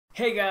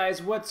Hey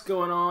guys, what's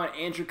going on?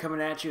 Andrew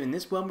coming at you. In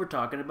this one, we're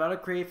talking about a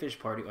crayfish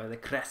party, or the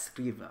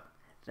Kräftskiva.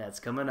 That's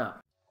coming up.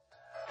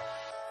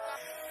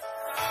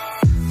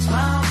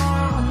 Smile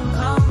more when you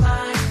come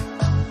by.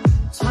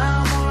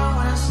 Smile more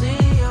when I see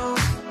you.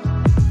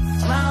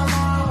 Smile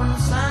more when the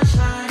sun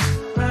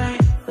shines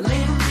bright.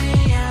 Believe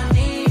me, I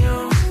need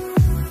you.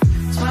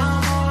 Smile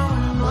more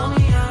when you blow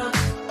me up.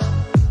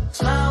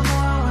 Smile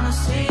more when I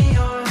see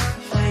your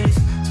face.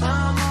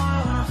 Smile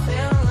more when I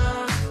feel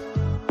love.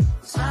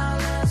 Smile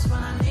less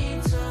when I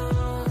need to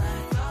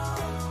let go.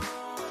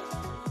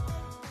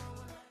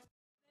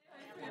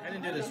 I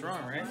didn't do this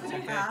wrong, right? It's okay.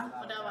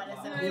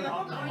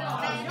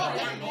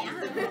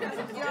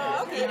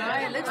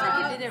 Okay, it looks like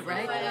you did it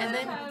right, and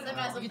then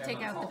you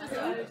take out the poo.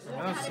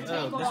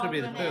 Oh, this would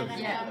be the poo.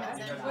 Yeah.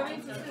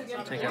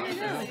 Take out the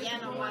poo.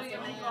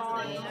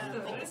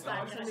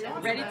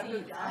 Ready to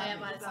eat.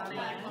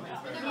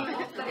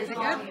 Is it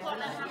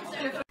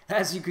good?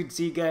 As you could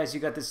see, guys, you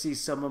got to see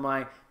some of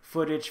my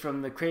footage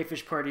from the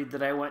crayfish party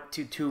that I went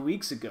to 2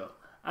 weeks ago.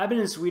 I've been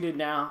in Sweden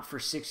now for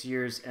 6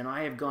 years, and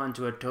I have gone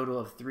to a total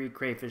of 3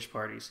 crayfish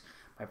parties.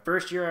 My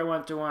first year I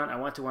went to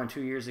one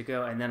 2 years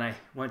ago, and then I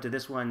went to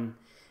this one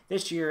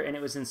this year, and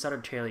it was in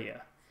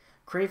Södertälje.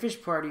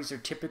 Crayfish parties are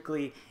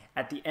typically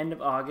at the end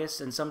of August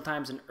and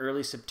sometimes in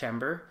early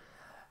September.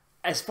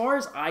 As far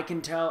as I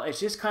can tell, it's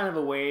just kind of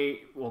a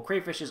way, well,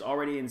 crayfish is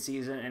already in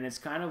season, and it's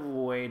kind of a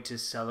way to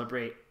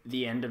celebrate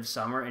the end of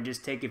summer and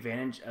just take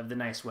advantage of the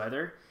nice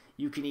weather.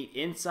 You can eat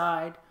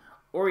inside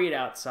or eat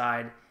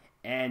outside,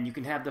 and you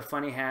can have the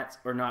funny hats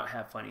or not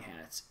have funny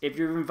hats. If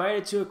you're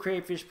invited to a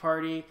crayfish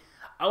party,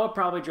 I would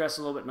probably dress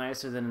a little bit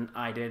nicer than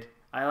I did.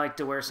 I like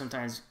to wear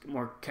sometimes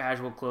more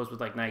casual clothes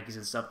with like Nikes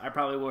and stuff. I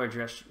probably would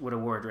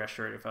have wore a dress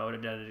shirt if I would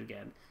have done it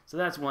again. So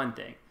that's one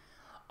thing.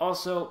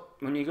 Also,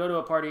 when you go to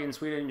a party in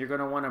Sweden, you're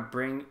going to want to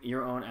bring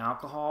your own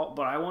alcohol.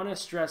 But I want to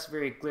stress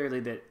very clearly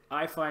that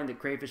I find that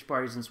crayfish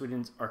parties in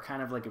Sweden are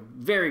kind of like a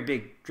very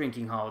big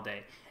drinking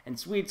holiday. And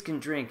Swedes can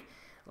drink,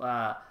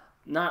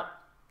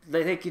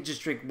 they could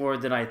just drink more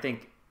than I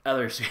think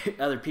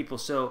other people.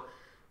 So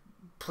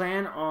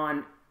plan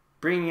on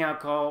bringing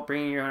alcohol,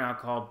 bringing your own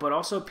alcohol, but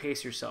also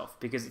pace yourself,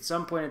 because at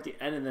some point at the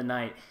end of the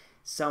night,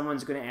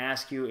 someone's going to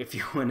ask you if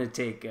you want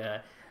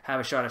to have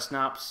a shot of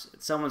schnapps.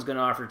 Someone's going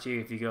to offer to you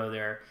if you go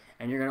there,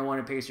 and you're going to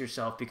want to pace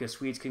yourself because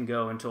Swedes can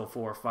go until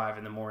 4 or 5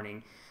 in the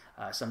morning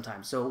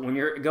sometimes. So when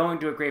you're going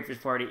to a crayfish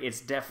party,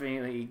 it's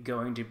definitely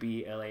going to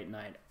be a late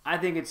night. I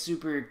think it's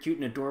super cute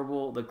and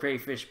adorable, the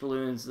crayfish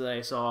balloons that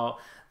I saw,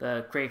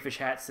 the crayfish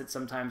hats that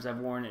sometimes I've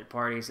worn at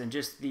parties, and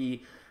just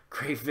the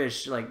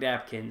crayfish like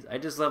napkins. I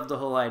just love the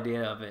whole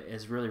idea of it.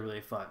 It's really,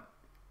 really fun.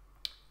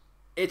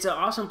 It's an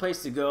awesome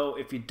place to go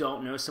if you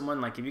don't know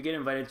someone. Like if you get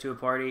invited to a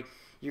party,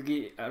 you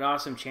get an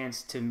awesome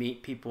chance to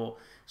meet people.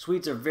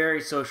 Swedes are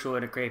very social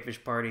at a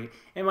crayfish party.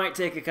 It might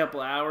take a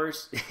couple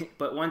hours,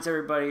 but once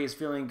everybody is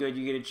feeling good,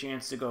 you get a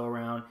chance to go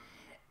around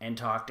and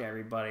talk to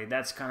everybody.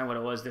 That's kind of what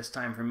it was this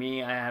time for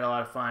me. I had a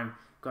lot of fun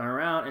going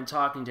around and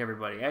talking to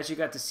everybody. As you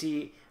got to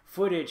see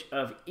footage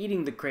of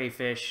eating the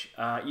crayfish,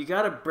 you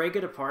got to break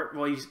it apart.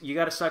 Well, you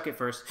got to suck it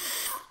first.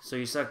 So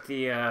you suck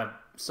the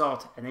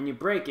salt, and then you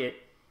break it,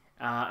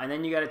 and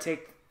then you got to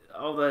take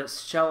all the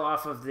shell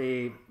off of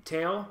the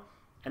tail,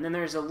 and then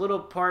there's a little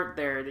part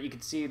there that you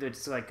can see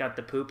that's like got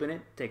the poop in it.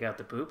 Take out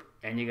the poop,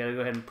 and you got to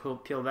go ahead and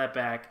peel that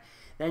back.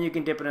 Then you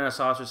can dip it in a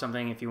sauce or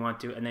something if you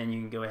want to, and then you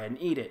can go ahead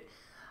and eat it.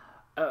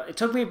 It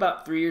took me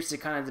about 3 years to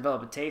kind of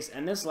develop a taste,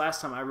 and this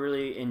last time I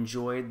really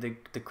enjoyed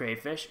the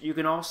crayfish. You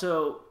can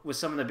also, with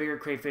some of the bigger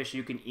crayfish,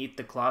 you can eat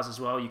the claws as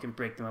well. You can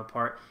break them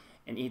apart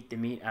and eat the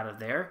meat out of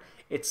there.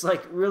 It's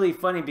like really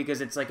funny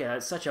because it's like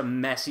such a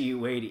messy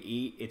way to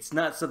eat. It's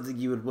not something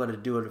you would want to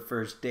do at a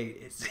first date.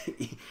 It's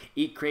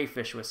eat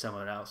crayfish with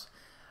someone else.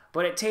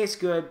 But it tastes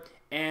good,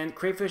 and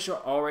crayfish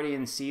are already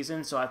in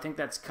season, so I think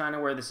that's kind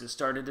of where this has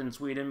started in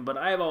Sweden. But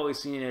I've always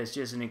seen it as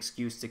just an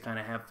excuse to kind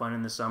of have fun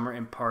in the summer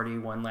and party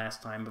one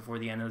last time before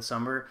the end of the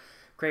summer.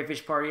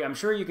 Crayfish party, I'm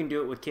sure you can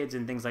do it with kids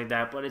and things like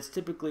that, but it's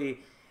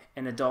typically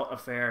an adult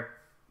affair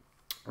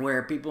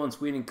where people in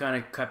Sweden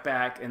kind of cut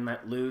back and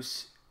let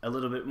loose a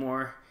little bit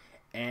more.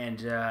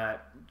 And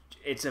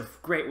it's a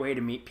great way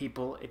to meet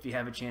people if you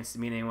have a chance to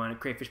meet anyone.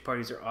 Crayfish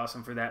parties are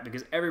awesome for that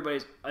because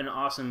everybody's in an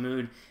awesome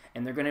mood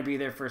and they're going to be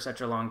there for such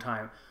a long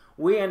time.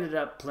 We ended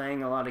up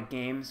playing a lot of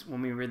games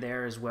when we were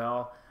there as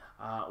well,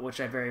 which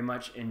I very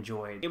much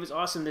enjoyed. It was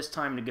awesome this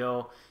time to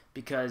go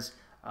because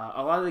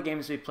a lot of the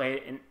games we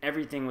played and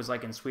everything was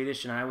like in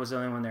Swedish, and I was the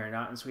only one there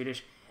not in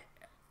Swedish,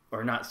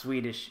 or not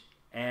Swedish,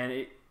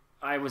 and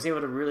I was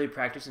able to really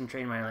practice and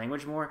train my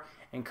language more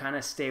and kind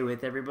of stay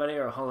with everybody,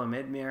 or hålla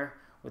med mer,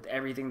 with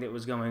everything that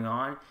was going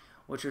on,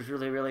 which was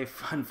really, really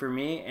fun for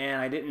me. And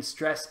I didn't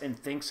stress and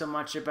think so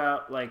much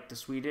about like the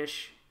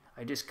Swedish.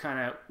 I just kind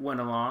of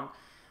went along,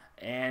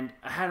 and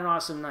I had an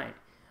awesome night.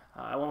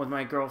 I went with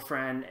my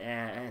girlfriend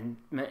and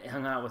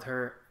hung out with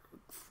her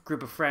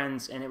group of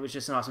friends, and it was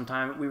just an awesome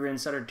time. We were in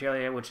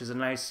Södertälje, which is a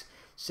nice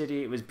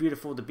city. It was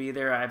beautiful to be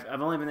there.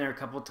 I've only been there a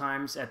couple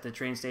times at the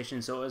train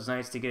station, so it was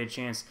nice to get a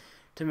chance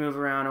to move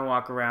around and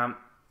walk around.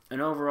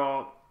 an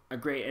overall a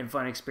great and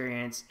fun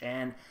experience,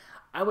 and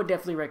I would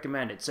definitely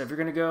recommend it. So if you're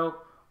gonna go,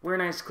 wear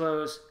nice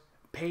clothes,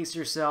 pace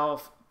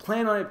yourself,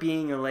 plan on it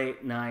being a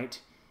late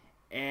night,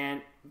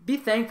 and be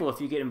thankful if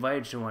you get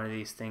invited to one of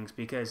these things,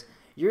 because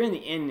you're in the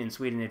in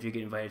Sweden if you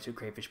get invited to a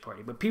crayfish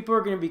party. But people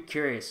are going to be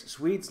curious.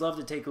 Swedes love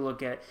to take a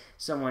look at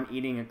someone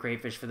eating a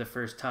crayfish for the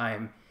first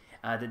time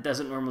that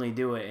doesn't normally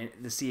do it,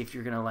 and to see if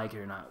you're going to like it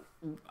or not.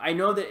 I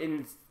know that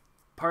in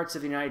parts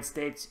of the United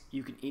States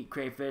you can eat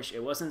crayfish.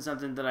 It wasn't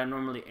something that I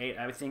normally ate.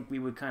 I think we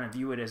would kind of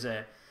view it as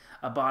a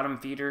bottom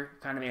feeder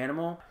kind of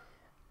animal.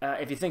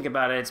 If you think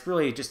about it, it's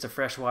really just a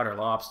freshwater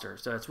lobster,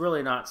 so it's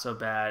really not so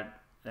bad,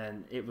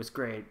 and it was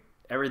great.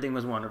 Everything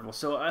was wonderful.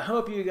 So I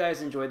hope you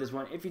guys enjoyed this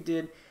one. If you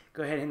did,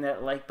 go ahead and hit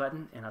that like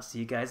button, and I'll see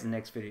you guys in the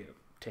next video.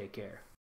 Take care.